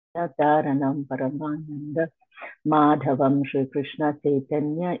Taranam Paramananda Madhavam Shri Krishna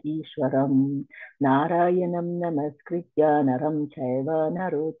Chaitanya Ishwaram Narayanam Namaskritya Naram Chaiva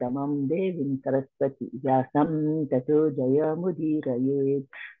Narotamam Devim Saraswati Vyasam Tato Jaya Mudiraye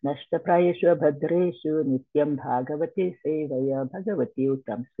Nashtaprayeshu Bhadreshu Nityam Bhagavati Sevaya Bhagavati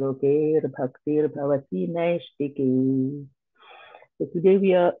Uttam Slokir Bhaktir Bhavati Naishtiki. So today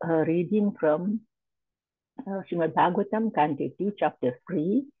we are reading from Srimad Bhagavatam, Canto 2, Chapter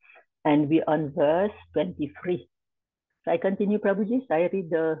 3, and we are on verse 23. So I continue, Prabhuji? So I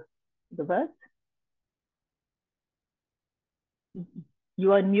read the verse?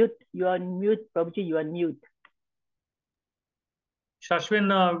 You are on mute, Prabhuji, you are on mute.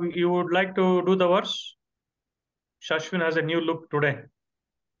 Shashwin, you would like to do the verse? Shashwin has a new look today.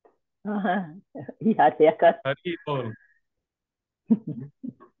 Yeah, Hari Bol.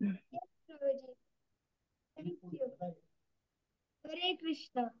 Thank you. Hare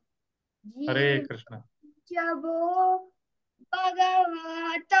Krishna. Hare Krishna. Jabo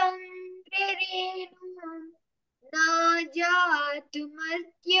Bhagavatam Pririnum Na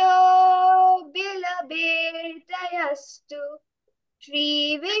Jatumatyo Bilabetayastu Shri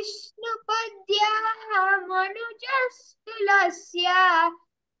Vishnu Padya Manujastu Lasya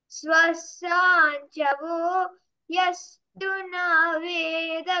Swasanchavo Yastu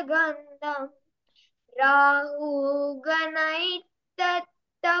Naveda Gandham Rahu Ganaitat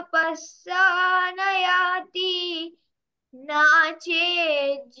tapassanayati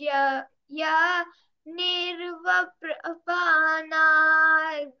nachejya nirvapana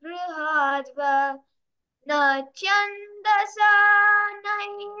grihadva na chandasa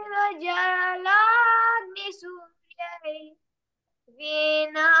naiva jalagni suryai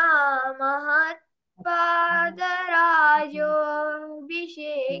vena mahatpadarajo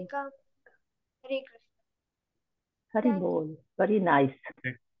abhishekam. Hare Krishna. Hari Bol. Very nice.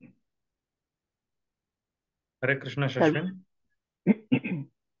 Hare Krishna, Shashwin.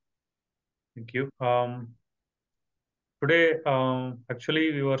 Thank you. Today,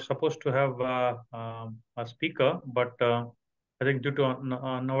 actually, we were supposed to have a speaker, but I think due to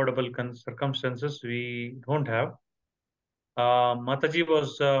unavoidable circumstances, we don't have. Mataji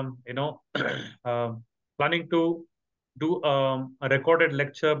was, planning to do a recorded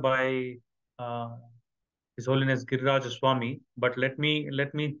lecture by His Holiness Giriraj Swami, but let me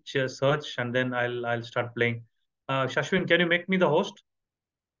search and then I'll start playing. Shashwin, can you make me the host?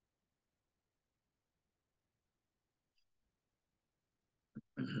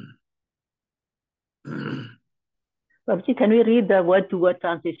 Prabhuji, can we read the word-to-word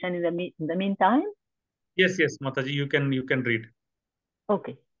translation in the meantime? Yes, Mataji, you can read.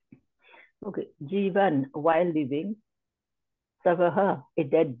 Okay. Jivan, while living, Savaha, a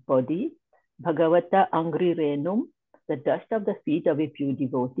dead body, Bhagavata Angri Renum, the dust of the feet of a pure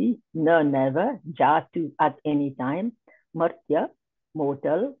devotee, no, never, Jatu, at any time, Martya,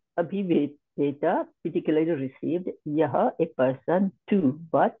 mortal, Abhiveta, particularly received, Yaha, a person, too,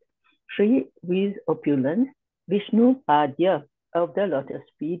 but Sri, with opulence, Vishnu, Padya, of the lotus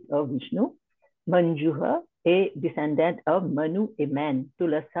feet of Vishnu, Manjuha, a descendant of Manu, a man,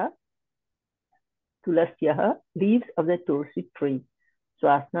 Tulasyaha, leaves of the tulsi tree.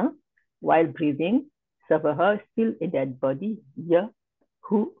 Swasna, while breathing. Savaha, still a dead body. Ya,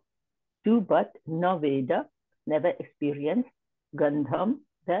 who, do but no Veda, never experienced. Gandham,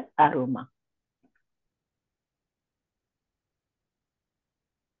 the aroma.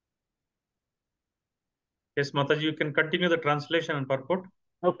 Yes, Mataji, you can continue the translation and purport.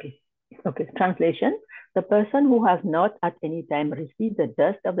 Okay. Translation. The person who has not at any time received the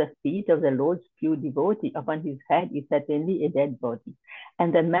dust of the feet of the Lord's pure devotee upon his head is certainly a dead body.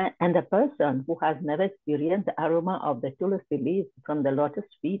 And the person who has never experienced the aroma of the tulsi leaves from the lotus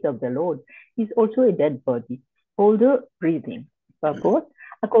feet of the Lord is also a dead body, although breathing. Purport.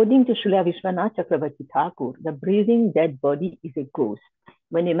 According to Srila Vishwanath Chakravarti Thakur, the breathing dead body is a ghost.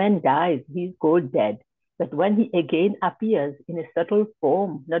 When a man dies, he is called dead. But when he again appears in a subtle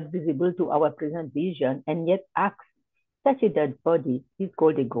form, not visible to our present vision, and yet acts, such a dead body is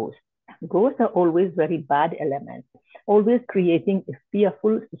called a ghost. Ghosts are always very bad elements, always creating a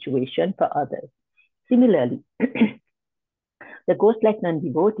fearful situation for others. Similarly, the ghost-like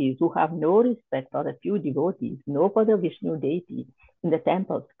non-devotees who have no respect for the pure devotees, nor for the Vishnu deity in the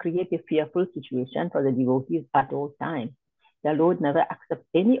temples, create a fearful situation for the devotees at all times. The Lord never accepts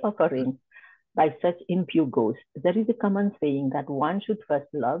any offering by such impure ghosts. There is a common saying that one should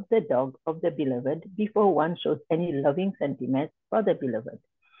first love the dog of the beloved before one shows any loving sentiments for the beloved.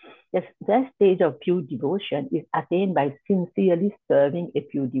 The stage of pure devotion is attained by sincerely serving a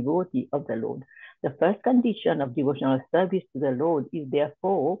pure devotee of the Lord. The first condition of devotional service to the Lord is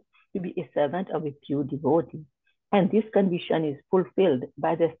therefore to be a servant of a pure devotee. And this condition is fulfilled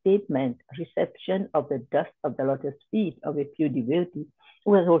by the statement, reception of the dust of the lotus feet of a pure devotee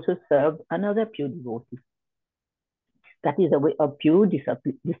who has also served another pure devotee. That is a way of pure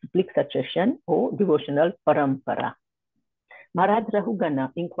disciplic succession or devotional parampara. Maharaj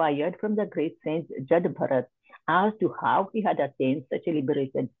Rahugana inquired from the great saint Jad Bharat as to how he had attained such a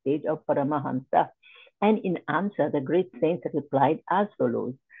liberated stage of Paramahamsa. And in answer, the great saint replied as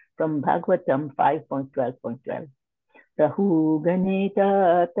follows from Bhagavatam 5.12.12.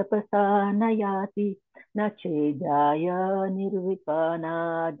 Rahuganeta tapasanayati na chedaya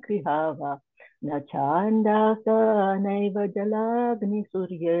nirvipanad grihava na chandasa naiva jalagni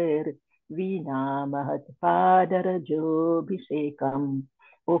suryer vina mahatpadarajobhisekam.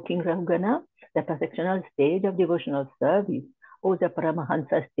 O King Rahugana, the perfectional stage of devotional service, or the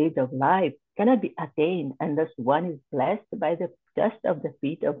Paramahansa stage of life, cannot be attained unless one is blessed by the dust of the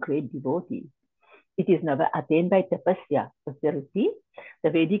feet of great devotees. It is never attained by tapasya, austerity, the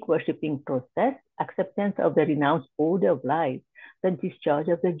Vedic worshipping process, acceptance of the renounced order of life, the discharge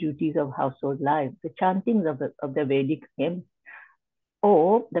of the duties of household life, the chanting of the Vedic hymns,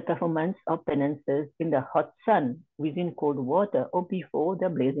 or the performance of penances in the hot sun, within cold water, or before the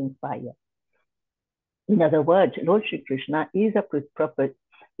blazing fire. In other words, Lord Shri Krishna is a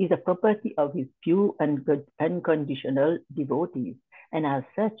property of his pure and unconditional devotees. And as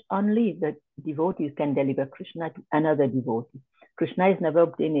such, only the devotees can deliver Krishna to another devotee. Krishna is never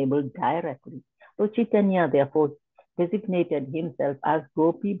obtainable directly. Lord Chaitanya therefore designated himself as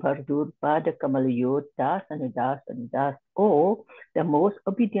Gopi Bhardur Pada Kamalayot Das Anudas Anudas, or the most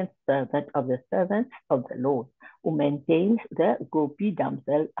obedient servant of the servants of the Lord, who maintains the Gopi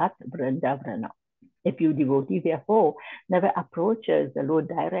damsel at Vrindavrana. A pure devotee, therefore, never approaches the Lord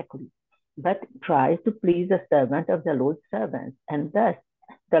directly, but tries to please the servant of the Lord's servants, and thus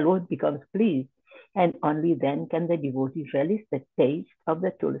the Lord becomes pleased, and only then can the devotee relish the taste of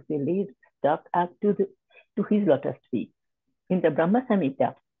the tulsi leaves stuck up to his lotus feet. In the Brahma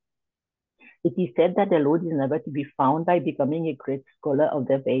Samhita, it is said that the Lord is never to be found by becoming a great scholar of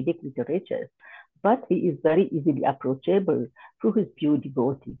the Vedic literatures, but he is very easily approachable through his pure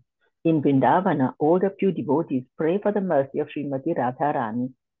devotee. In Vrindavana, all the pure devotees pray for the mercy of Srimati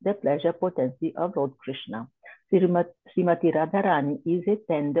Radharani, the pleasure potency of Lord Krishna. Srimati Radharani is a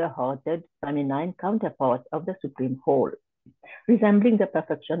tender-hearted, feminine counterpart of the Supreme Whole, resembling the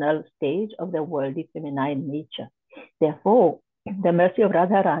perfectional stage of the worldly feminine nature. Therefore, the mercy of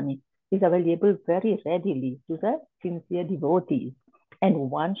Radharani is available very readily to the sincere devotees,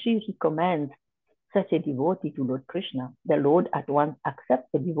 and once she recommends such a devotee to Lord Krishna, the Lord at once accepts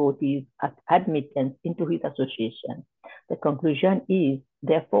the devotee's admittance into his association. The conclusion is,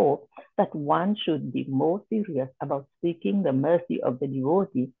 therefore, that one should be more serious about seeking the mercy of the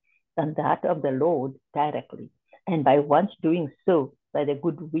devotee than that of the Lord directly. And by once doing so, by the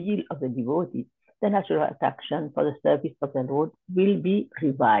goodwill of the devotee, the natural attraction for the service of the Lord will be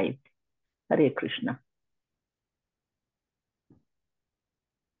revived. Hare Krishna.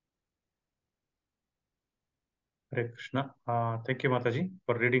 Hare Krishna. Thank you, Mataji,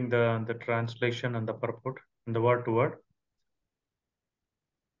 for reading the translation and the purport and the word to word.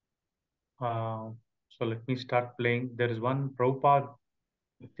 So let me start playing. There is one Prabhupada,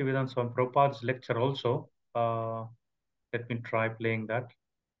 Bhaktivedanta Swami Prabhupada's lecture also. Let me try playing that.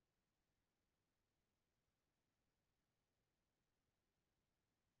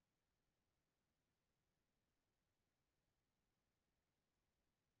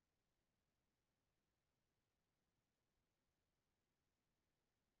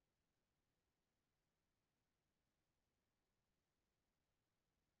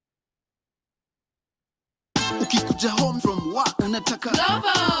 Ukikuja home from work unataka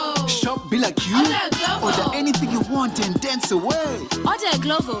Glovo! shop bila queue. Order Glovo! Order anything you want and dance away. Order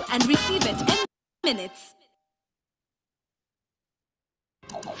Glovo and receive it in minutes.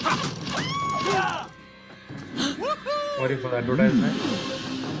 Sorry for the advertisement.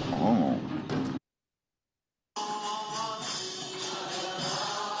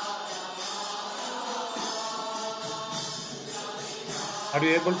 Are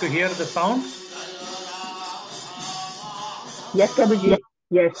you able to hear the sound? Yes, Prabhuji.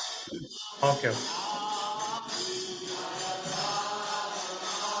 Yes. Okay.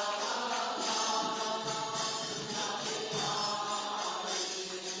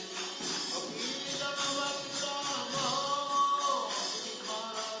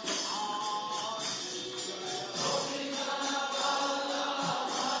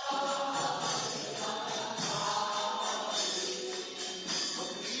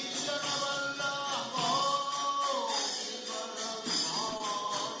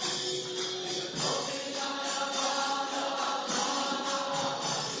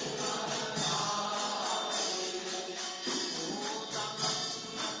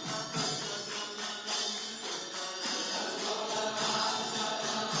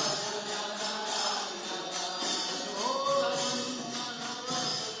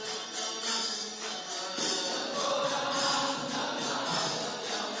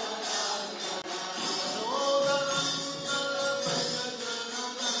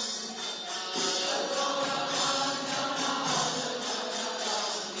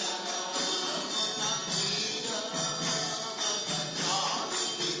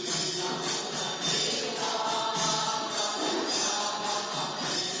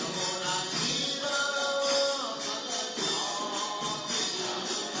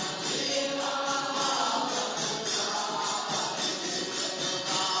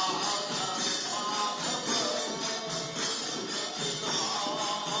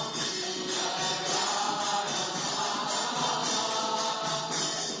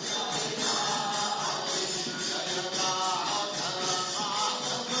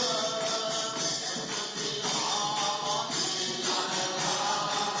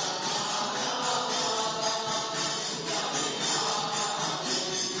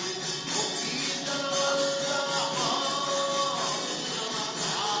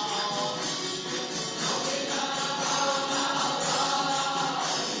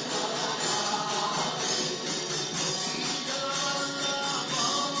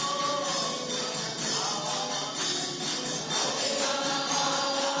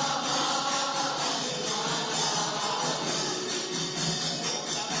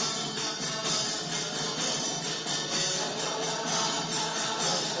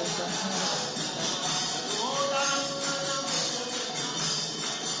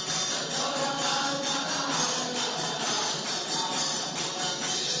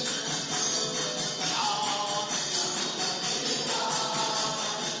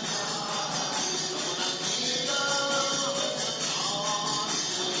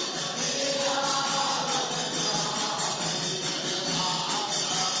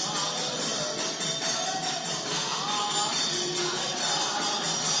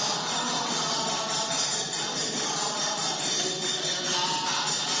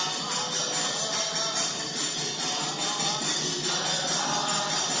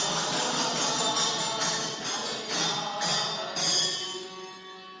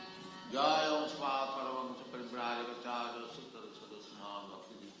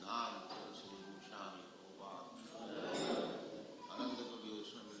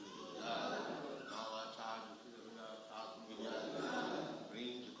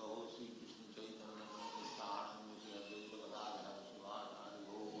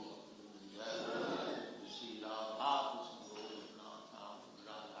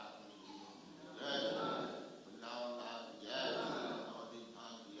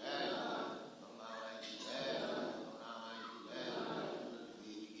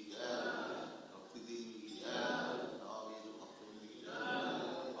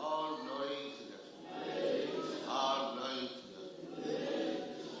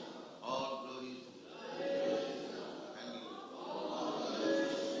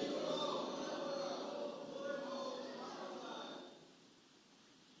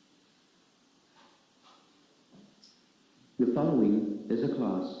 The following is a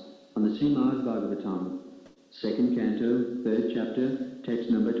class on the Srimad Bhagavatam, second canto, third chapter,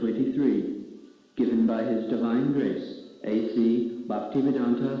 text number 23, given by His Divine Grace, A.C.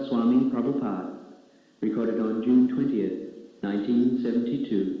 Bhaktivedanta Swami Prabhupad, recorded on June 20th,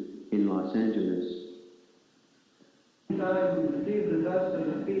 1972, in Los Angeles. Time we receive the dust of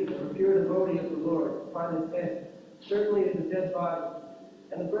the feet of a pure devotee of the Lord upon his head, certainly it is a dead body.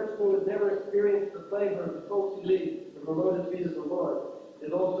 And the person who has never experienced the flavor of the tulsi leaf, the lotus feet of the Lord,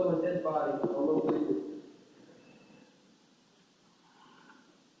 is also a dead body, although breathing.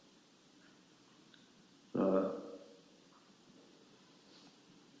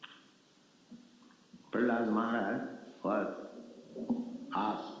 Prahlad Maharaj was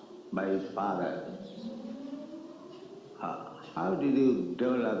asked by his father, how did you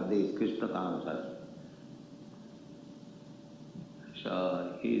develop this Krishna consciousness? So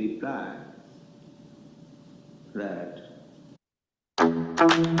he replied that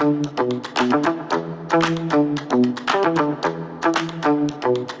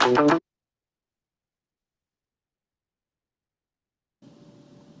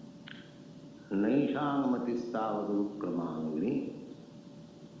Naishanmatistavadukramanuri,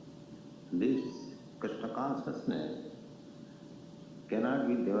 this Krishna consciousness cannot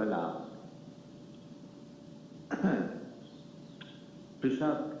be developed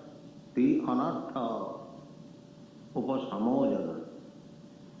Prishat the anartha upasamojana.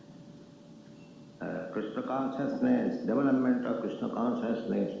 Krishna consciousness, development of Krishna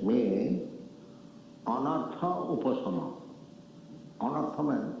consciousness means anartha upasama. Anartha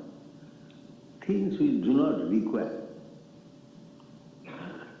means things we do not require.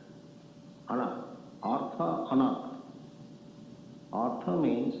 Artha, anartha. Artha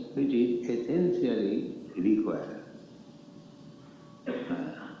means which is essentially required.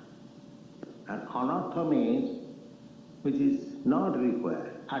 And anartha means which is not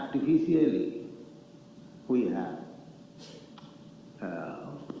required. Artificially we have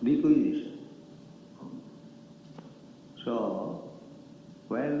requisition. So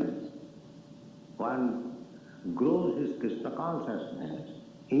when one grows his Krishna consciousness,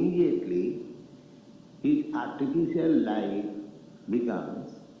 immediately his artificial life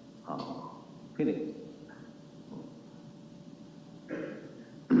becomes finished.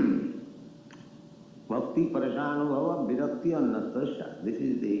 Bhakti parashanubhava virakti annastasya. This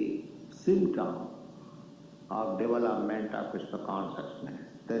is the symptom of development of Krishna consciousness,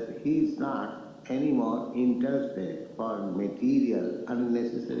 that he is not anymore interested for material,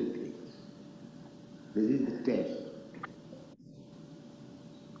 unnecessary things. This is the test.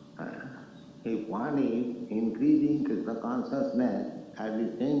 If one is increasing Krishna consciousness, at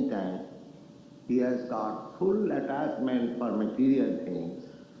the same time he has got full attachment for material things,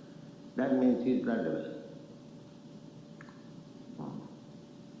 that means he is not developed.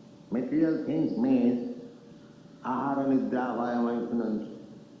 Material things means ahara nidra vayamaipunanti,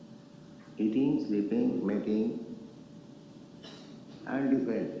 eating, sleeping, mating, and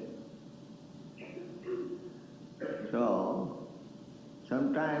defending. So,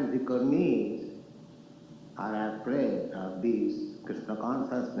 sometimes the karmis are afraid of this Krishna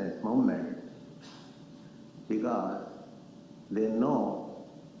consciousness movement because they know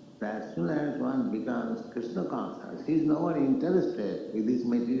that as soon as one becomes Krishna conscious, he is no more interested in this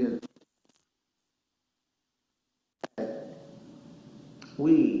material.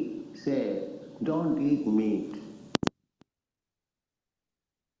 We say, don't eat meat.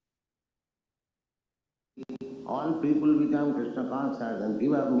 All people become Krishna conscious and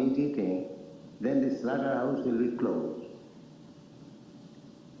give up meat eating, then the slaughterhouse will be closed.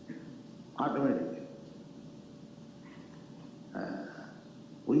 Automatically.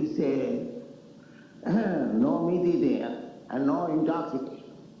 We say, no meat eating and no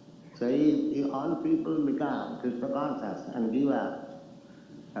intoxication. So if all people become Krishna conscious and give up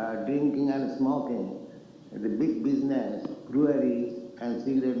drinking and smoking, the big business, breweries and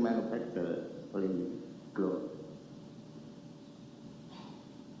cigarette manufacturers will be closed.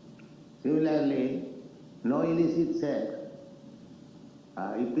 Similarly, no illicit sex.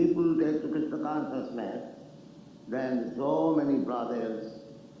 If people take to Krishna consciousness, then so many brothels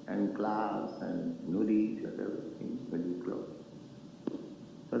and clubs and nudies and everything will be closed.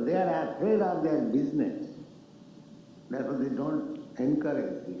 So they are afraid of their business. Therefore they don't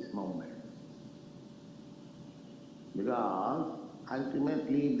encourage this movement. Because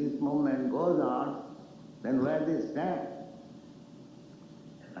ultimately if this movement goes on, then where they stand?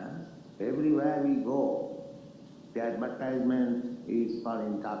 Everywhere we go, the advertisement is for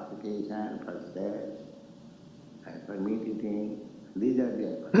intoxication, for sex, and for meat eating. These are the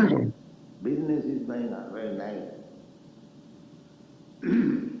advertisements. Business is going on very nice.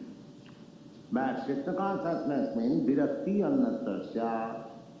 But Krishna consciousness means virakti annatasya.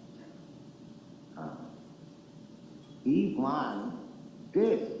 If one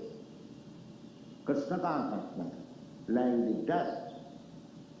takes Krishna consciousness like the dust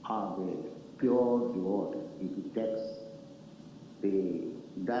of the pure devotee, if he takes the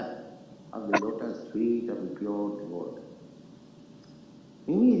dust of the lotus feet of the pure devotee,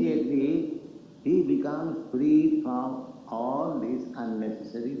 immediately he becomes free from all these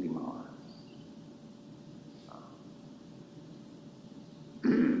unnecessary demands.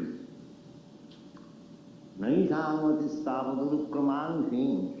 Naishamati stavaduru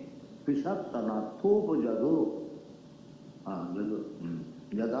pramanthing pishattanatthopajado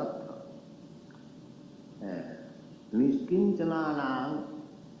jadatha niskinchananam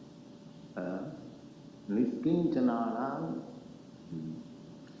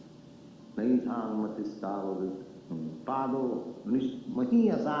naishamati stavaduru pado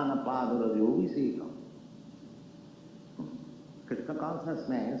mahiyasana padarajovisekam. Krishna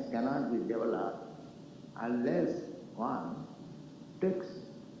consciousness cannot be developed unless one takes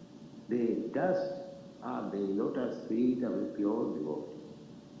the dust of the lotus feet of a pure devotee.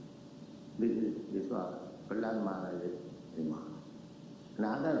 This was Prahlad Maharaj's remark. In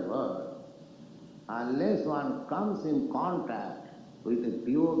other words, unless one comes in contact with a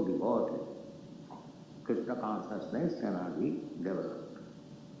pure devotee, Krishna consciousness cannot be developed.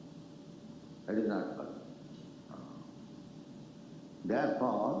 That is not possible.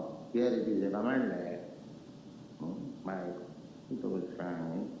 Therefore, here it is recommended by Sutta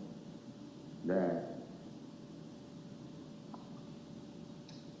Swami that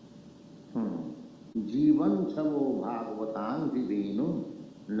Jivan Savo Bhagavatam Vivenu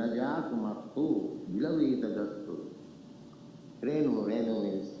Najatumattu Vilaveta Dastu.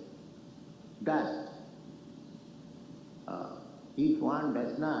 Renu is dust. If one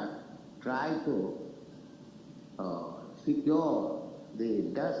does not try to secure the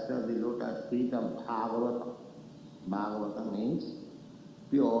dust of the lotus feet of Bhagavatam. Bhagavatam means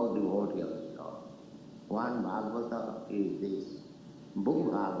pure devotee of the Lord. One Bhagavata is this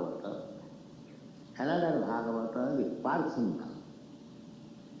book Bhagavata, another Bhagavata is person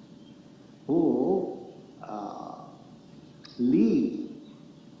who lives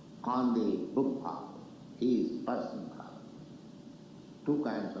on the book Bhagavata. He is person Bhagavata. Two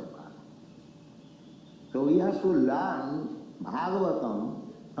kinds of Bhagavata. So we have to learn Bhagavatam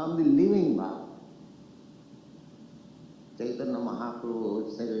from the living Bhagavatam. Chaitanya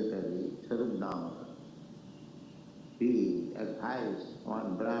Mahaprabhu's secretary, Swarup Damodar, he advised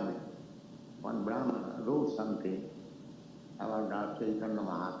one Brahmin. One Brahmana wrote something about our Chaitanya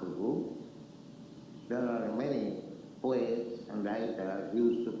Mahaprabhu. There are many poets and writers who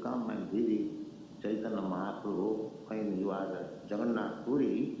used to come and visit Chaitanya Mahaprabhu when he was at Jagannath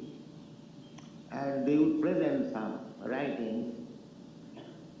Puri, and they would present some writings,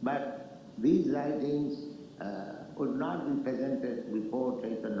 but these writings would not be presented before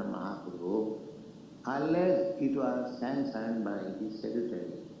Chaitanya Mahaprabhu unless it was sanctioned by his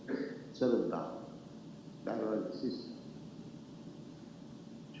secretary, Swarup Damodar. That was the system.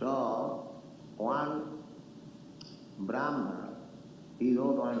 So, one Brahmana, he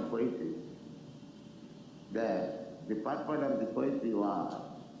wrote one poetry that the purport of the poetry was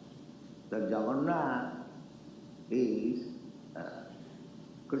that Jagannath is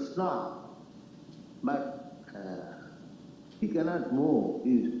Krishna, but he cannot move,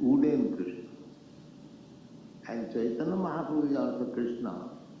 he is wooden Krishna. And Chaitanya Mahaprabhu is also Krishna,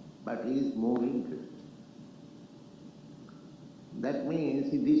 but he is moving Krishna. That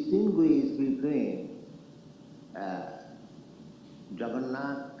means he distinguishes between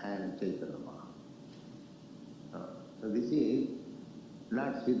Jagannath and Chaitanya Mahaprabhu. So this is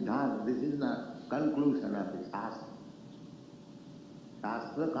not Siddhanta, this is not conclusion of the Shastra.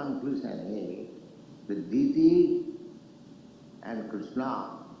 Shastra conclusion is the deity and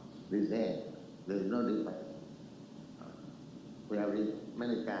Krishna the same. There is no difference. We have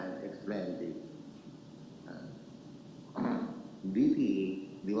many times explained this. Deity,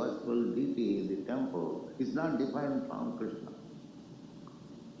 the worshipful deity in the temple, is not different from Krishna.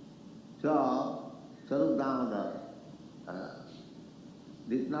 So, Swarup Damodar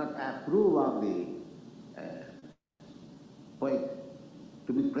did not approve of the poet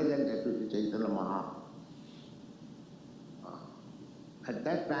to be presented to the Chaitanya Mahaprabhu. At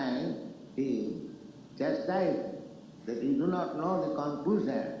that time, he chastised that you do not know the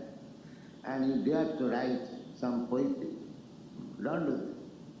conclusion and you dare to write some poetry. Don't do this.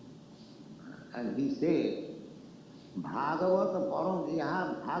 And he said, Bhagavata param, you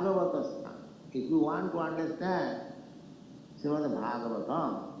have Bhagavata. If you want to understand Srimad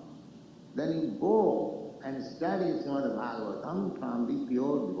Bhagavatam, then you go and study Srimad Bhagavatam from the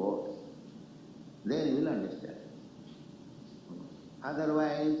pure devotees. Then you will understand.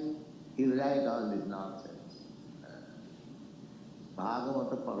 Otherwise, you write all this nonsense.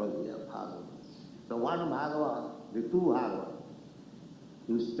 Bhagavata Parodiya, Bhagavata. So one Bhagavat, the two Bhagavata.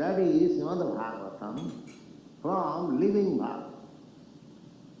 You study Srimad Bhagavatam from living Bhagavatam.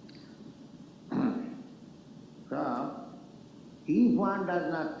 So, if one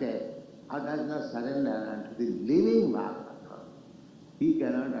does not take or does not surrender unto the living Bhagavatam, he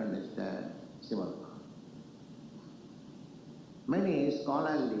cannot understand Srimad Bhagavatam. Many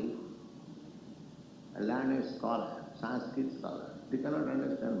scholarly, learned scholars, Sanskrit scholars, they cannot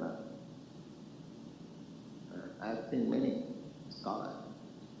understand Bhagavatam. I have seen many scholars.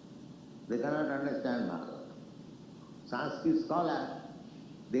 They cannot understand Bhagavatam. Sanskrit scholars,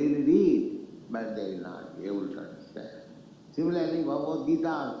 they will read, but they will not be able to understand. Similarly, Bhagavad Gita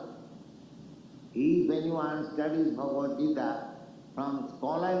also. If anyone studies Bhagavad Gita from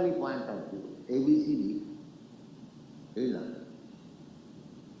scholarly point of view, ABCD, he will not.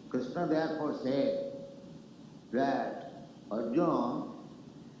 Krishna therefore said that, Arjuna,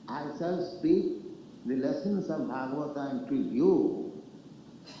 I shall speak the lessons of Bhagavatam to you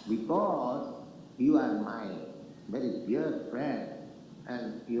because you are my very dear friend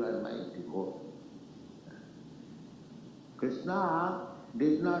and you are my devotee. Krishna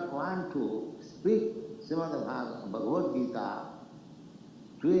did not want to speak Srimad Bhagavad Gita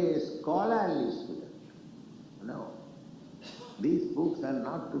to a scholarly student. No. These books are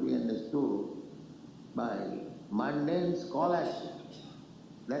not to be understood by mundane scholarship.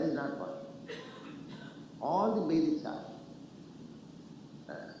 That is not possible. All the Vedic Shastra,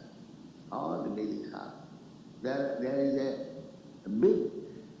 all the Vedic Shastra. There is a big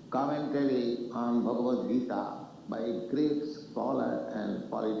commentary on Bhagavad Gita by a great scholar and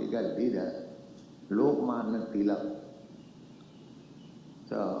political leader, Lokmanya Tilak.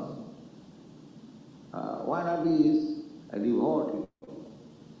 So, one of these devotee.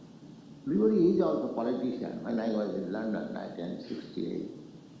 Devotee is also a politician when I was in London, 1968.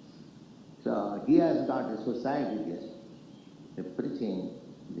 So he has got a society just preaching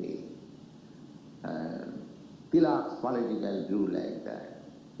the Tilak's political view like that.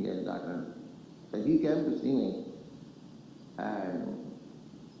 He has gotten. So he came to see me and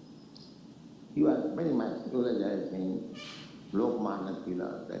he was very much eulogizing Lokmanya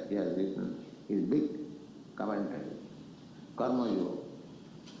Tilak that he has written his big commentary, Karma Yoga.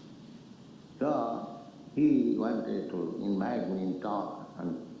 So he wanted to invite me to talk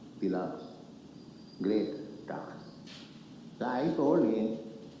on Tilak's great task. So I told him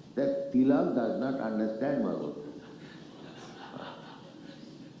that Tilak does not understand Bhagavad Gita.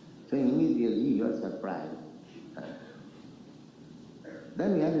 So immediately he was surprised.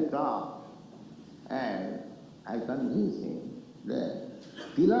 Then we had a talk and I convinced him that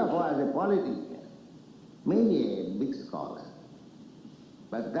Tilak was a politician, maybe a big scholar,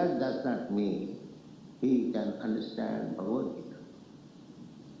 but that does not mean he can understand Bhagavad Gita.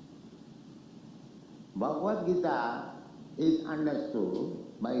 Bhagavad Gita is understood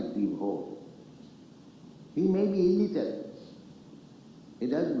by devotee. He may be illiterate, it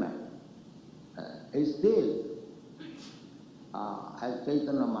doesn't matter. Still, as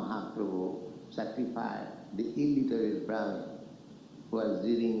Chaitanya Mahaprabhu sacrificed the illiterate Brahmin who was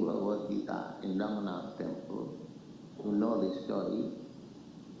reading Bhagavad Gita in Ranganath temple, you know the story.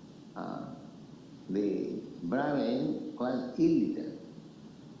 The Brahmin was illiterate.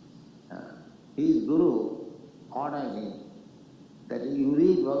 His guru ordered him that you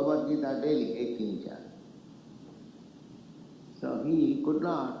read Bhagavad Gita daily, 18 chapters. So he could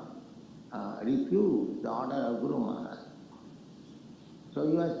not refuse the order of Guru Maharaj. So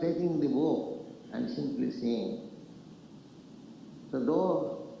he was taking the book and simply saying. So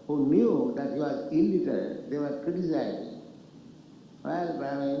those who knew that he was illiterate, they were criticizing. Well,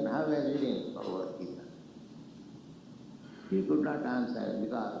 Brahmin, how are you reading Bhagavad Gita? He could not answer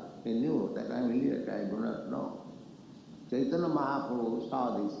because he knew that I am illiterate, I do not know. Chaitanya Mahaprabhu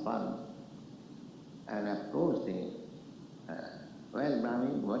saw this fun and approached him. Well,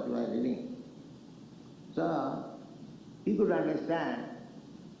 Brahmin, what you are reading? So he could understand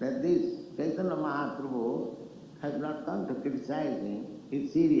that this Chaitanya Mahaprabhu has not come to criticize him, he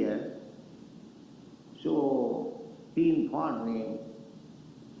is serious. So he informed me,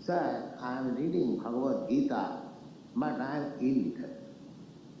 sir, I am reading Bhagavad Gita, but I am illiterate.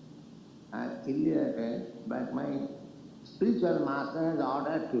 I am illiterate, but my spiritual master has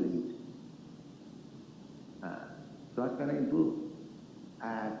ordered to read. So what can I do?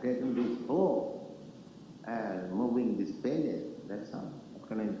 I have taken this book and moving these pages. That's all. What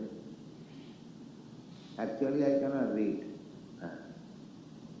can I do? Actually, I cannot read.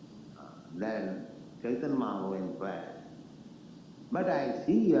 Then Chaitanya Mahaprabhu inquired. But I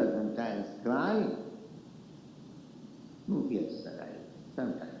see you sometimes crying. Yes, sir, I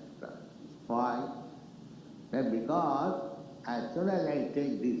sometimes cry. Why? Because as soon as I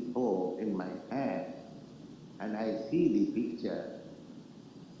take this book in my hand and I see the picture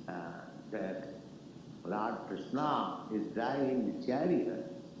that Lord Krishna is driving the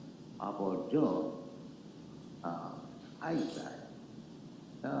chariot of Arjuna, I cry.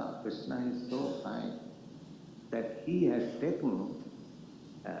 Krishna is so kind that he has taken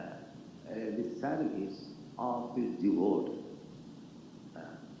the service of his devotee.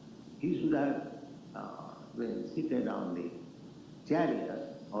 He should have been seated on the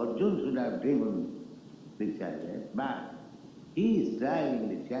chariot, Arjuna should have driven the chariot, but he is driving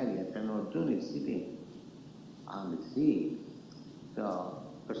the chariot and Arjuna is sitting on the seat. So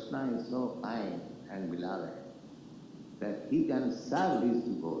Krishna is so kind and beloved that he can serve his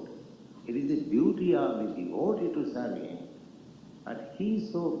devotee. It is the duty of the devotee to serve him, but he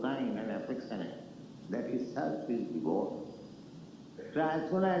is so kind and affectionate that he serves his devotee. So as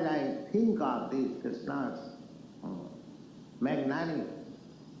soon as I think of this Krishna's magnanimity,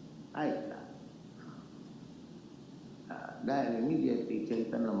 I cry. Then immediately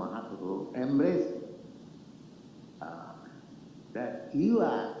Chaitanya Mahaprabhu embraced that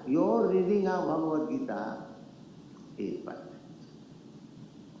your reading of Bhagavad Gita is perfect.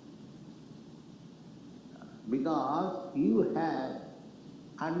 Because you have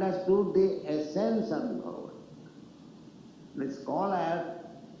understood the essence of the Bhagavad Gita. The scholars,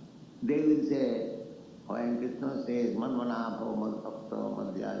 they will say, when Krishna says, Manvana bhava madbhakta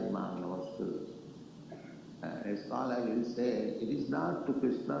madhyadi mam namastu, a scholar will say, it is not to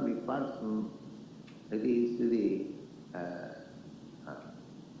Krishna the person, it is to the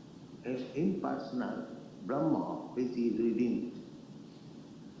impersonal Brahma which is within.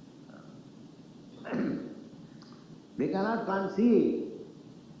 They cannot conceive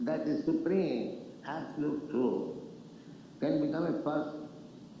that the Supreme Absolute Truth can become a person.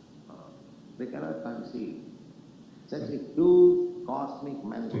 They cannot conceive. Such a huge cosmic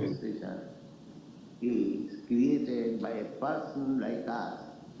manifestation is created by a person like us,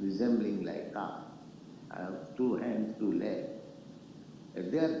 resembling like us, two hands, two legs.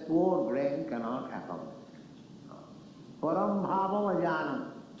 Their poor brain cannot happen. Param bhavam ajanam.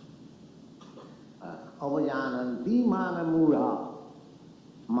 Avajananti manamura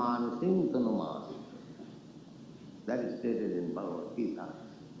manusim tanumasi. That is stated in Bhagavad Gita.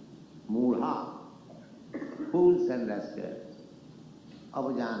 Mudha, fools and rascals.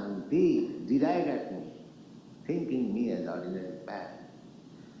 Avajananti, deride at me, thinking me as ordinary man.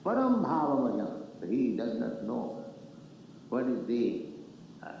 Param bhavam ajanam. He does not know what is the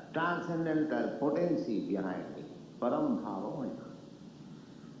transcendental potency behind me. Param bhavam ajanam.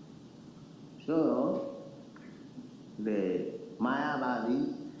 So, the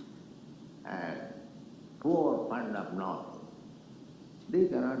Mayavadis and poor fund of knowledge, they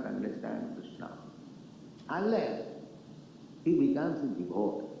cannot understand Krishna unless he becomes a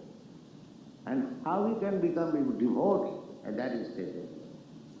devotee. And how he can become a devotee, and that is stated.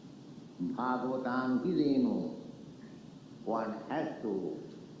 Bhagavatam Kirenu, one has to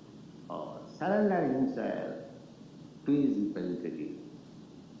surrender himself to his representative.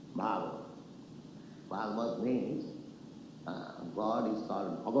 Bhagavad. Bhagavad means God is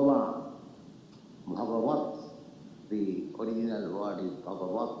called Bhagavan. Bhagavat, the original word is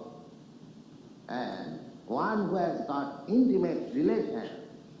Bhagavat. And one who has got intimate relation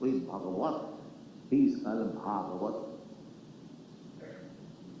with Bhagavat, he is called Bhagavat.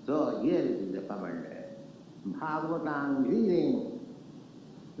 So here it is recommended. Bhagavatam Ghiring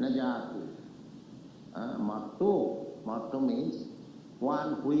Najatu. Matto. Matto means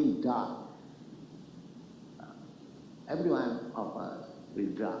one who will die. Every one of us will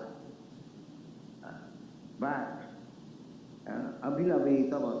die. But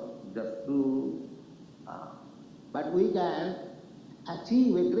Abhilaveta just to but we can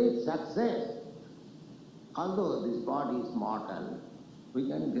achieve a great success. Although this body is mortal, we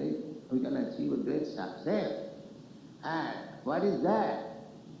can achieve a great success. And what is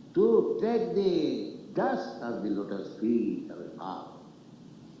that? To take the dust of the lotus feet of a heart.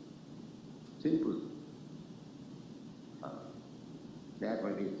 Simple. That's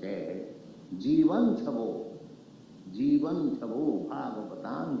what it says. Jivan chavo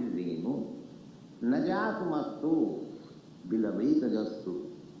bhagavatam jidenu najatumastu bilaveta jastu.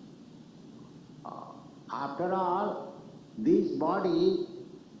 After all, this body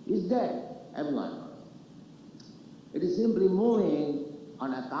is dead, everyone knows. It is simply moving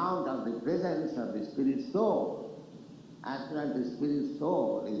on account of the presence of the spirit soul. As soon as the spirit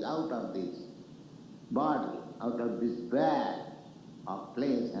soul is out of this body, out of this bag of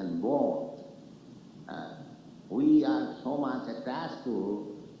flesh and bones, we are so much attached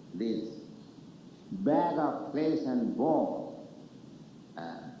to this bag of flesh and bone.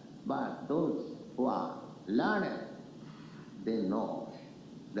 But those who are learned, they know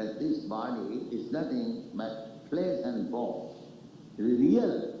that this body is nothing but flesh and bone. The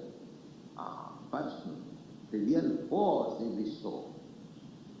real person, the real force is the soul.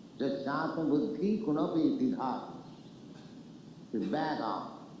 The Shatma Buddhi Kunapi Tidha, the bag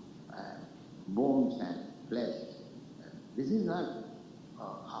of bones and flesh. This is not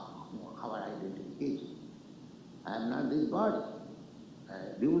our identification. I am not this body.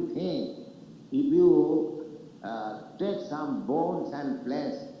 Do you think if you take some bones and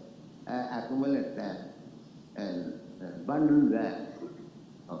flesh, accumulate them and bundle them,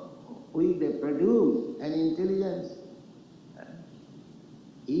 will they produce an intelligence?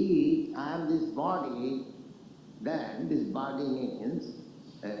 If I am this body, then this body means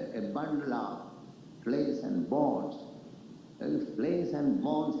a bundle of flesh and bones. If flesh and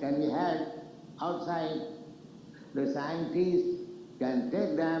bones can be had outside, the scientists can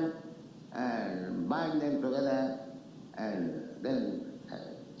take them and bind them together and then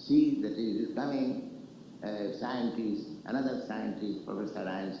see that it is coming. Scientist, another scientist, Professor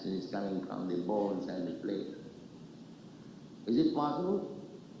Einstein, is coming from the bones and the flesh. Is it possible?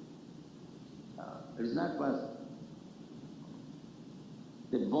 It is not possible.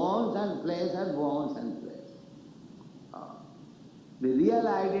 The bones and flesh are bones and flesh. The real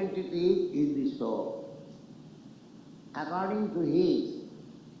identity is the soul. According to his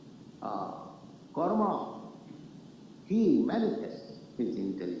karma, he manifests his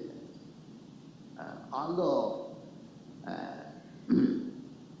intelligence. Although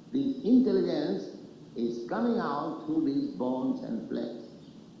this intelligence is coming out through these bones and flesh.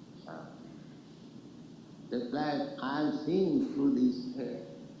 Just like I am seeing through this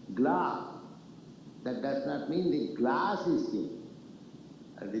glass, that does not mean the glass is seeing.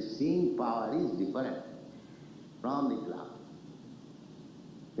 The seeing power is different from the glass.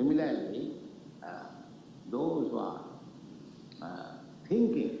 Similarly, those who are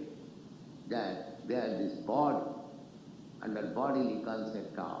thinking that they are this body, under bodily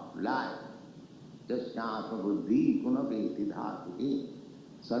concept of life, jashyāsva buddhi kunapeti dhātuhi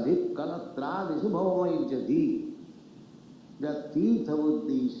sadhik kalatrādishu bhavamayajyati jatītha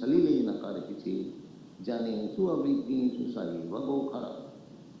buddhi salilena karhichi janesu avignesu saiva gokhara.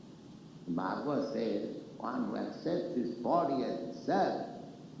 Bhagavad says, one who accepts his body as itself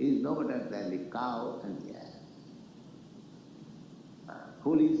is no better than the cow and the ass.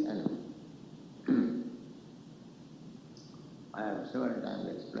 Foolish animal. I have several times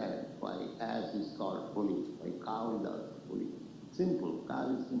explained why ass is called foolish, why cow is also foolish. Simple,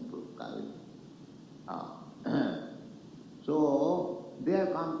 cow is simple, cow is... So, they are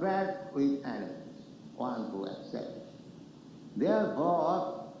compared with animals, one who accepts.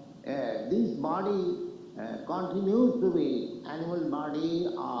 Therefore, this body continues to be animal body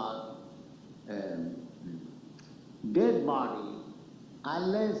or dead body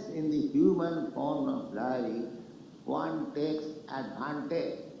unless in the human form of life one takes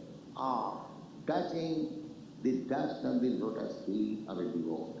advantage of touching the dust of the lotus feet of a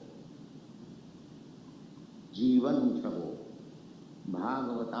devotee. Jivan chavo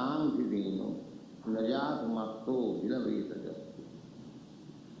bhagavatam hideno najat makto vilaveta jastu.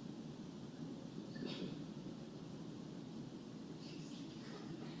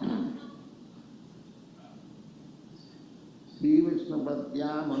 Sri Vishnu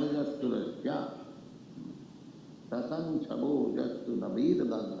Patya Manujasturasya Tasan Chabo Jastu Navid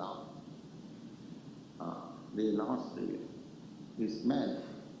Gandham. The nostril, the smell.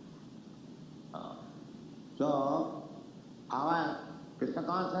 So, our Krishna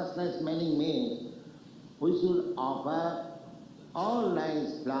consciousness smelling means we should offer all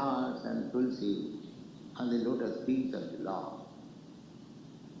nice flowers and tulsi on the lotus feet of the Lord.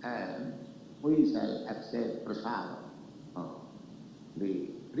 And we shall accept prasad. The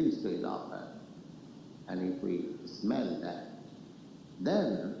priest will offer. And if we smell that,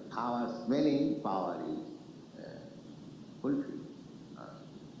 then our smelling power is fulfilled.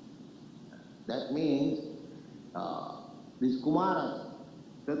 That means these Kumaras,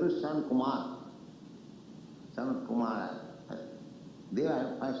 Chatushan Kumar, son of Kumara, they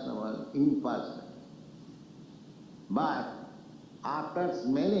are first of all impersonal. But after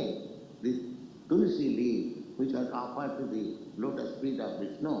smelling the tulsi leaf, which are offered to the lotus feet of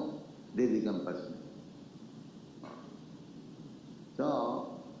Vishnu, they become personal.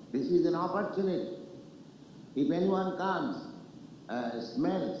 This is an opportunity. If anyone comes,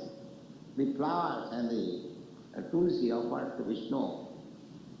 smells the flowers and the tulsi offered to Vishnu,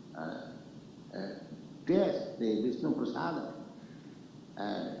 tastes the Vishnu Prasadam,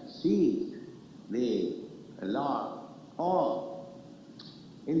 sees the Lord, or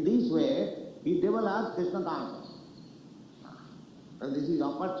in this way he develops Krishna consciousness. So this is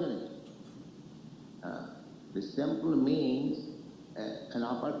opportunity. This temple means an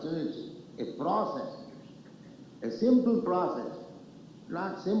opportunity, a process, a simple process,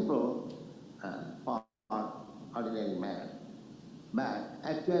 not simple for ordinary man, but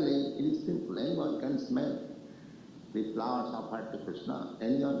actually it is simple. Anyone can smell the flowers offered to Krishna,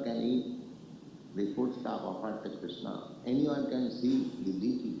 anyone can eat the foodstuff offered to Krishna, anyone can see the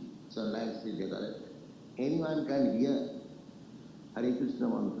deity so nicely decorated, anyone can hear Hare Krishna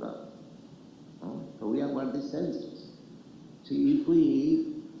mantra. So we have got the senses. See, if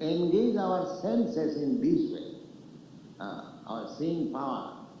we engage our senses in this way, our seeing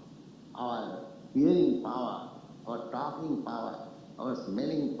power, our hearing power, our talking power, our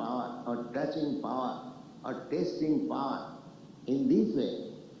smelling power, our touching power, our tasting power, in this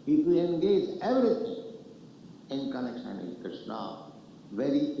way, if we engage everything in connection with Krishna,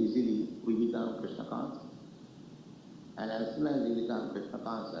 very easily we become Krishna conscious. And as soon as we become Krishna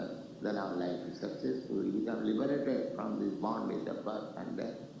conscious, then our life is successful. We become liberated from this bondage of birth and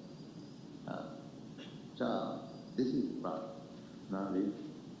death. So, this is the problem. Now,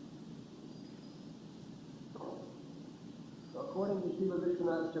 According to Srila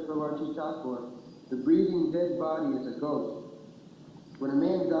Vishwanath Chakravarti Thakur, the breathing dead body is a ghost. When a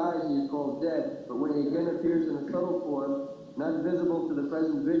man dies, he is called dead, but when he again appears in a subtle form, not visible to the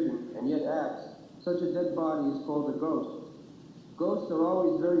present vision, and yet acts, such a dead body is called a ghost. Ghosts are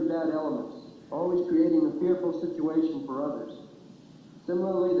always very bad elements, always creating a fearful situation for others.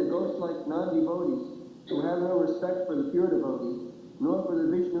 Similarly, the ghost-like non-devotees, who have no respect for the pure devotee, nor for the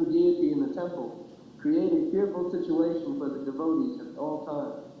Vishnu deity in the temple, create a fearful situation for the devotees at all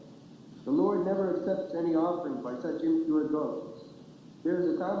times. The Lord never accepts any offering by such impure ghosts. There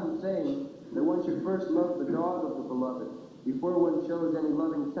is a common saying that one should first love the dog of the beloved before one shows any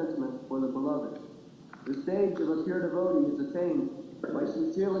loving sentiment for the beloved. The stage of a pure devotee is attained by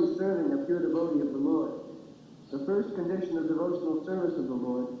sincerely serving a pure devotee of the Lord. The first condition of devotional service of the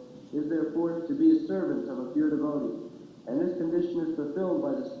Lord is therefore to be a servant of a pure devotee, and this condition is fulfilled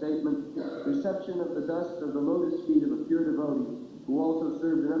by the statement, reception of the dust of the lotus feet of a pure devotee who also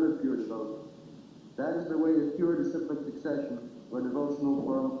served another pure devotee. That is the way of pure disciplic succession or devotional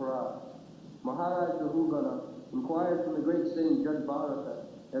parampara. Maharaj Rahugana inquired from the great saint Judge Bharata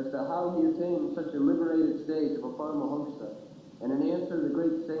as to how he attained such a liberated stage of a Paramahamsa, and in answer the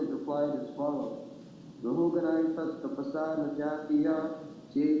great saint replied as follows: Rahuganai tat tapasana jatiya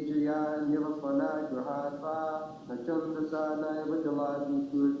chejaya nivapana grahadva nachandasana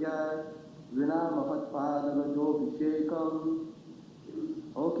vajaladi surya vinamahatpada vajobhishekam.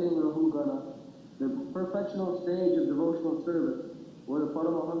 O King Rahugana, the perfectional stage of devotional service, or the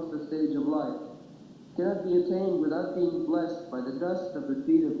Paramahamsa stage of life, cannot be attained without being blessed by the dust of the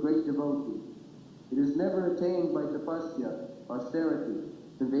feet of great devotees. It is never attained by tapasya, austerity,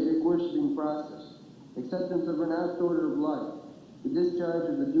 the Vedic worshipping process, acceptance of renounced order of life, the discharge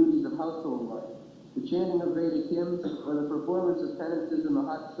of the duties of household life, the chanting of Vedic hymns, or the performance of penances in the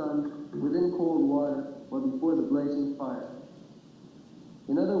hot sun, within cold water, or before the blazing fire.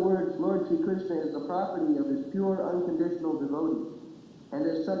 In other words, Lord Sri Krishna is the property of his pure, unconditional devotees, and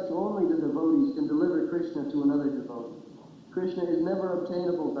as such only the devotees can deliver Krishna to another devotee. Krishna is never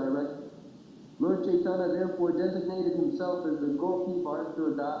obtainable directly. Lord Chaitanya therefore designated himself as the Gopi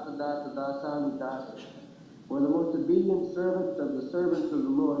Bharata Dasa Dasa Dasani Dasa, or the most obedient servant of the servants of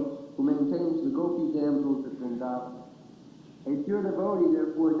the Lord, who maintains the Gopi damsels at Vrindavan. A pure devotee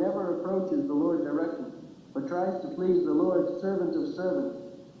therefore never approaches the Lord directly, but tries to please the Lord's servant of servants,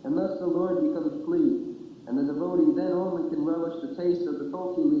 and thus the Lord becomes pleased, and the devotee then only can relish the taste of the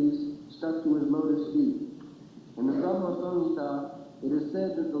tulsi leaves stuck to his lotus feet. In the Brahma Samhita, it is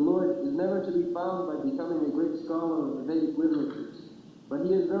said that the Lord is never to be found by becoming a great scholar of the Vedic literatures, but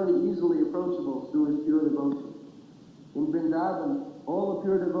he is very easily approachable through his pure devotion. In Vrindavan, all the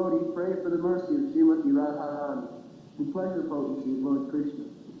pure devotees pray for the mercy of Srimati Radharani, the pleasure potency of Lord Krishna.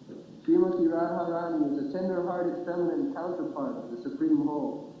 Srimati Radharani is a tender-hearted feminine counterpart of the Supreme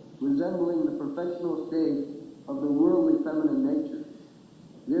Whole, resembling the perfectional stage of the worldly feminine nature.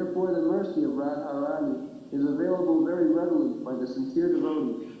 Therefore, the mercy of Radharani is available very readily by the sincere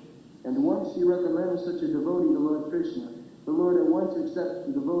devotee, and once she recommends such a devotee to Lord Krishna, the Lord at once accepts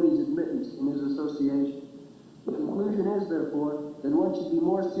the devotee's admittance in his association. The conclusion is, therefore, that one should be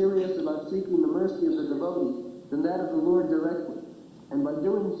more serious about seeking the mercy of the devotee than that of the Lord directly. And by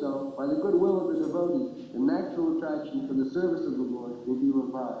doing so, by the goodwill of the devotee, the natural attraction for the service of the Lord will be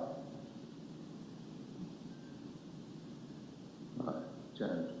revived.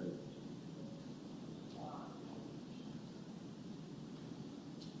 Chant.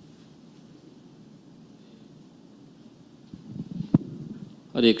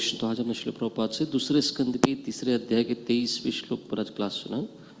 हरे कृष्ण। तो आज हमने श्रील प्रभुपाद से दूसरे स्कंद के तीसरे अध्याय के 23वें श्लोक पर आज क्लास सुना।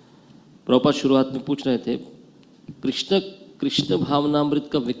 प्रभुपाद शुरुआत में पूछ रहे थे कृष्ण कृष्ण भावनामृत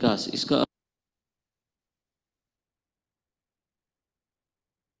का विकास, इसका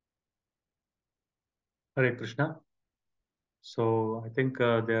Hare Krishna. So I think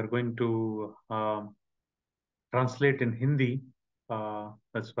they are going to translate in Hindi.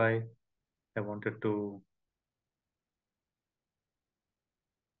 That's why I wanted to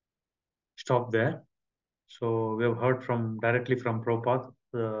stop there. So we have heard directly from Prabhupada,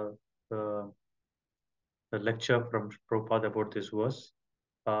 the lecture from Prabhupada about this verse.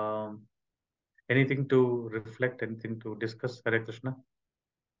 Anything to reflect, anything to discuss, Hare Krishna?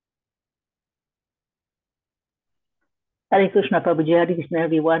 Hare Krishna, Prabhuji. Hare Krishna,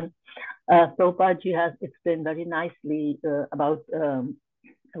 everyone. Prabhupada has explained very nicely about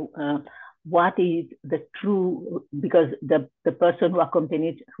what is the true, because the person who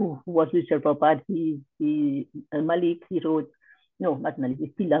accompanied, who was with Srila Prabhupada, Malik, he wrote, no, not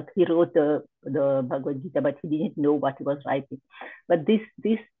Malik, Tilak, he wrote the Bhagavad Gita, but he didn't know what he was writing. But this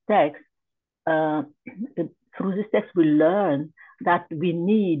text, through this text, we learn that we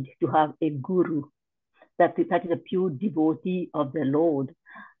need to have a guru, that is a pure devotee of the Lord.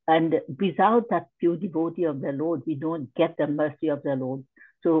 And without that pure devotee of the Lord, we don't get the mercy of the Lord.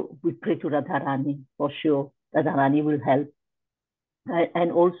 So we pray to Radharani for sure. Radharani will help.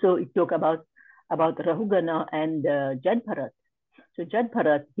 And also it talk about Rahugana and Jad Bharat. So Jad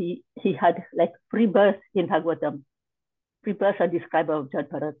Bharat, he had like 3 births in Bhagavatam. 3 births are described of Jad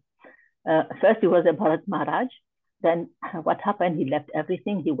Bharat. First he was a Bharat Maharaj. Then what happened? He left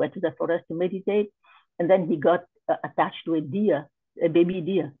everything. He went to the forest to meditate. And then he got attached to a deer, a baby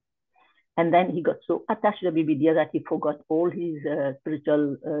deer. And then he got so attached to the baby deer that he forgot all his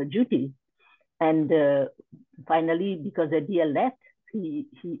spiritual duties. And finally, because the deer left, he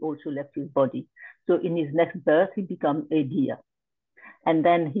also left his body. So in his next birth, he became a deer. And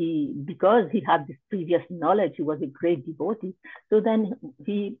then because he had this previous knowledge, he was a great devotee. So then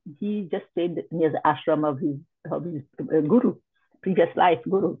he just stayed near the ashram of his guru, previous life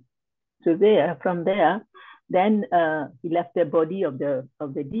guru. So from there, then he left the body of the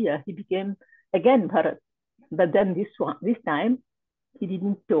deer. He became again Bharat. But then this time, he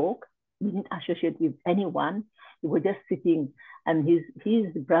didn't talk. He didn't associate with anyone. He was just sitting. And his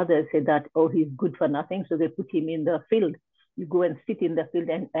brother said that, oh, he's good for nothing. So they put him in the field. You go and sit in the field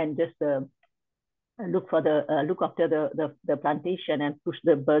and just look after the plantation and push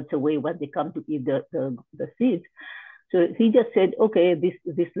the birds away when they come to eat the seeds. So he just said, okay,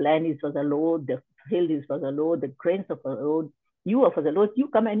 this land is for the Lord, the field is for the Lord, the grains are for the Lord, you are for the Lord, you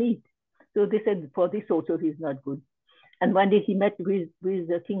come and eat. So they said, for this also he's not good. And one day he met with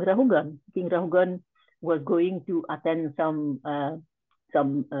King Rahugan. King Rahugan was going to attend some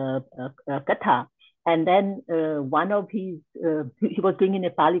katha. And then one of his, he was going in a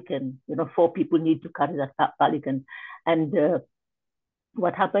pelican, 4 people need to carry that pelican. And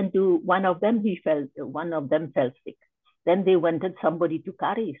what happened to one of them? One of them fell sick. Then they wanted somebody to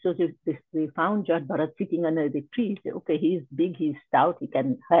carry. So they found Jad Bharat sitting under the tree. Said, okay, he's big, he's stout, he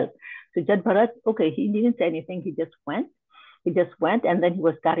can help. So Jad Bharat, okay, he didn't say anything, he just went. And then he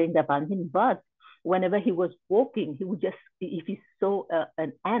was carrying the pelican. But whenever he was walking, he would just, if he saw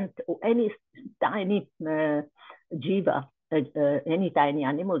an ant or any tiny jiva, any tiny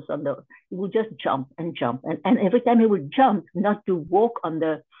animals he would just jump and jump. And every time he would jump, not to walk on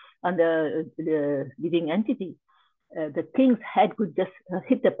the living entity, the king's head would just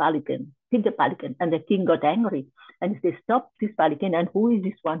hit the pelican, and the king got angry. And they stopped this pelican, and who is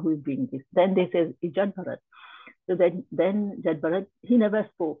this one who is doing this? Then they said, it's Jad Bharat. So then Jad Bharat, he never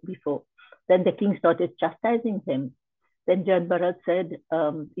spoke before. Then the king started chastising him. Then Jad Bharat said,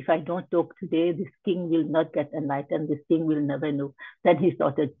 if I don't talk today, this king will not get enlightened, this king will never know. Then he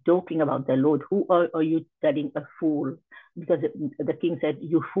started talking about the Lord. Who are you telling a fool? Because the king said,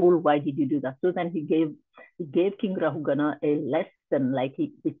 you fool, why did you do that? So then he gave King Rahugana a lesson, like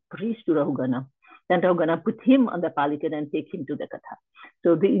he preached to Rahugana. Then Rahugana put him on the pelican and take him to the katha.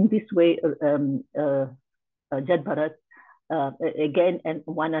 So in this way, Jad Bharat, again, and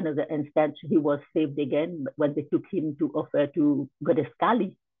one another instance, he was saved again when they took him to offer to Goddess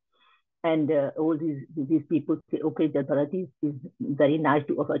Kali. And all these people say, okay, Jat Bharat is very nice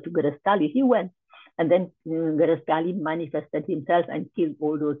to offer to Garastali. He went. And then Garastali manifested himself and killed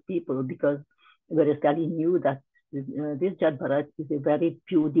all those people because Garastali knew that this Jat Bharat is a very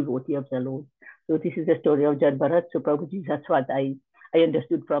pure devotee of the Lord. So this is the story of Jat Bharat. So Prabhuji, that's what I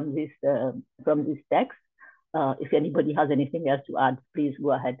understood from this text. If anybody has anything else to add, please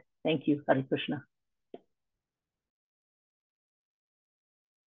go ahead. Thank you. Hare Krishna.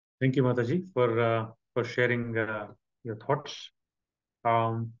 Thank you, Mataji, for sharing your thoughts.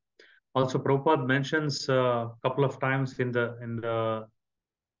 Also, Prabhupada mentions a couple of times in the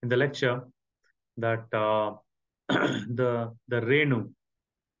lecture that the Renu,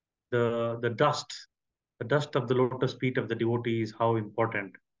 the dust of the lotus feet of the devotee is how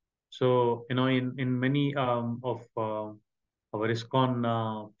important. So in many of our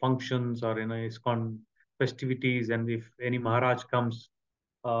ISKCON functions or ISKCON festivities, and if any Maharaj comes,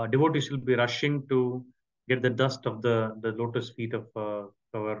 devotees will be rushing to get the dust of the lotus feet of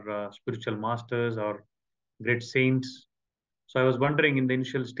our spiritual masters or great saints. So I was wondering in the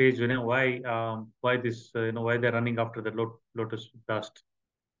initial stage, why this, why they're running after the lotus dust.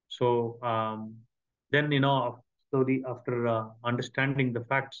 So then, slowly after understanding the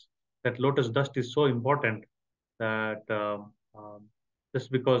facts that lotus dust is so important, that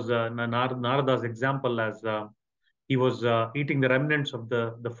just because Narada's example, as he was eating the remnants of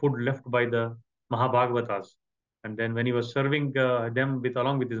the food left by the Mahabhagavatas, and then when he was serving them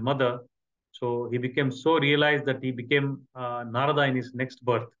along with his mother, so he became so realized that he became Narada in his next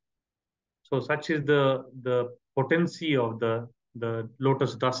birth. So such is the potency of the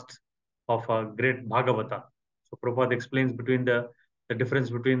lotus dust of a great Bhagavata. So Prabhupada explains between the difference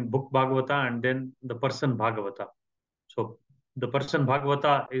between book Bhagavata and then the person Bhagavata. So the person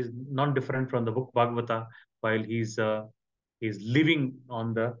Bhagavata is not different from the book Bhagavata, while he's living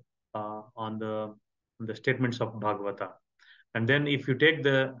on the statements of Bhagavata. And then if you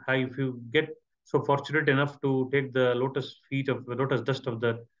get so fortunate enough to take the lotus dust of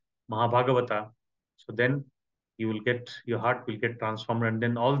the Mahabhagavata, so then your heart will get transformed, and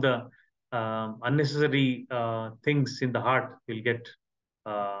then all the unnecessary things in the heart will get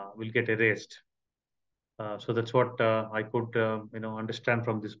erased. So that's what I could understand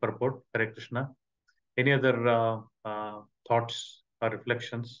from this purport. Hare Krishna. Any other thoughts or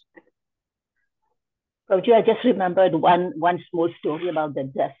reflections? Prabhuji, I just remembered one small story about the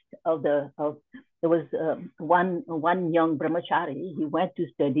dust of there was one young brahmachari. He went to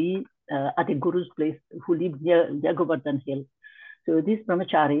study at a guru's place who lived near Govardhan Hill. So this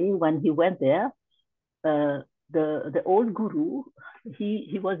brahmachari, when he went there, the old guru,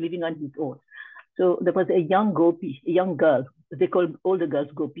 he was living on his own. So there was a young gopi, a young girl. They call all the girls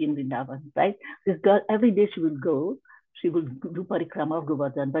gopi in Vrindavan, right? This girl, every day she will go. She will do parikrama of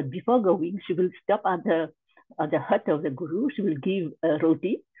Govardhan, but before going, she will stop at the hut of the guru. She will give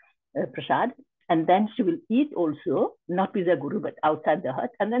roti, prasad, and then she will eat also, not with the guru, but outside the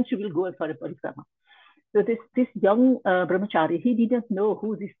hut, and then she will go for a parikrama. So this young brahmachari, he didn't know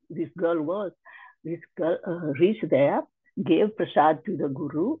who this girl was. This girl reached there, gave prasad to the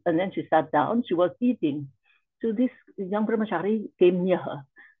guru, and then she sat down. She was eating. So this young brahmachari came near her.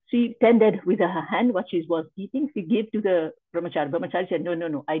 She tended with her hand what she was eating. She gave to the brahmachari. Brahmachari said,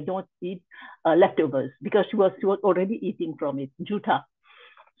 no, I don't eat leftovers, because she was already eating from it, jutha.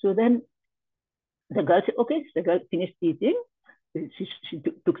 So then the girl said, okay. The girl finished eating. She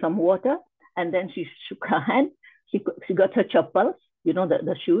took some water, and then she shook her hand. She got her chappals,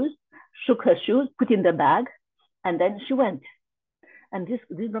 the shoes, shook her shoes, put in the bag, and then she went. And this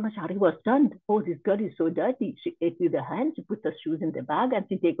brahmachari was stunned. Oh, this girl is so dirty. She ate with her hand, she put the shoes in the bag, and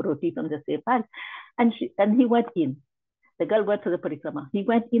she take roti from the same bag. And he went in. The girl went for the parikrama. He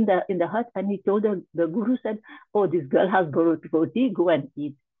went in the hut, and he told the guru, said, oh, this girl has borrowed roti, go and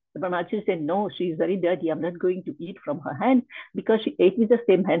eat. The brahmachari said, no, she is very dirty. I'm not going to eat from her hand, because she ate with the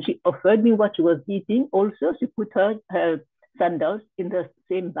same hand. She offered me what she was eating. Also, she put her sandals in the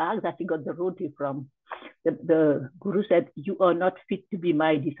same bag that she got the roti from. The guru said, you are not fit to be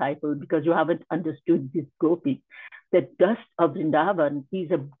my disciple, because you haven't understood this gopi. The dust of Vrindavan is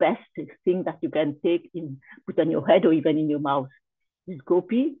the best thing that you can put on your head or even in your mouth. This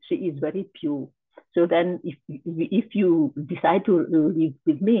gopi, she is very pure. So then if you decide to live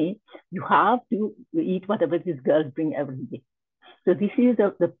with me, you have to eat whatever these girls bring every day. So this is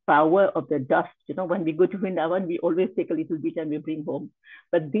the power of the dust. When we go to Vrindavan, we always take a little bit and we bring home.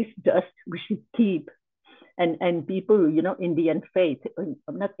 But this dust we should keep. And people, Indian faith,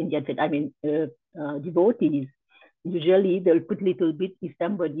 not Indian faith, I mean devotees, usually they'll put little bit,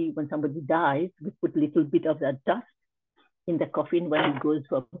 when somebody dies, we put little bit of that dust in the coffin when it goes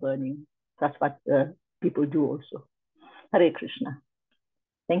for burning. That's what people do also. Hare Krishna.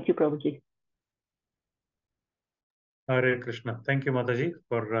 Thank you, Prabhuji. Hare Krishna. Thank you, Mataji,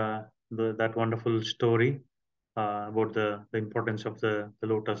 for that wonderful story about the importance of the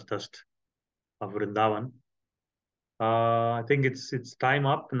lotus dust of Vrindavan. I think it's time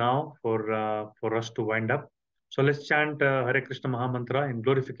up now for us to wind up. So let's chant Hare Krishna Mahamantra in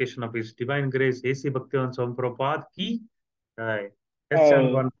glorification of His Divine Grace, A.C. Bhaktivedanta Swami Prabhupada ki. Let's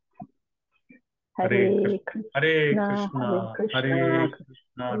chant one. Hare Krishna, Hare Krishna, Krishna, Hare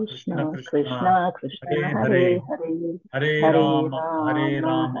Krishna, Krishna, Krishna, Krishna, Krishna, Hare Hare Hare, Hare, Hare Hare Rama, Hare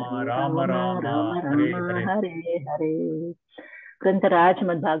Rama, Rama, Hare Rama Rama, Rama, Rama Hare Rama, Hare. Hare Hare. Grantaraj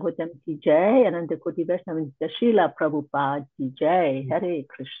Srimad Bhagavatam ki jai, Ananta Koti Vaishnava Srila Prabhupad ki jai. Hare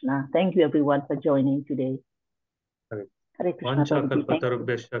Krishna. Thank you everyone for joining today. Hare Hare Krishna Vancha Prabhuji. Thank you.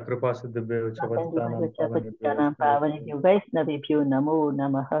 kalpatarubhyasya kripa siddhibhyo cha patitanam Patitanam pavanebhyo. Pavanebhyo Vaishnavebhyo Namo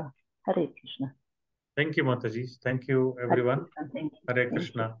Namaha. Hare Krishna. Thank you, Mataji. Thank you, everyone. Hare Krishna. Thank you. Hare Thank you.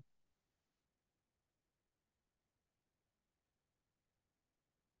 Krishna.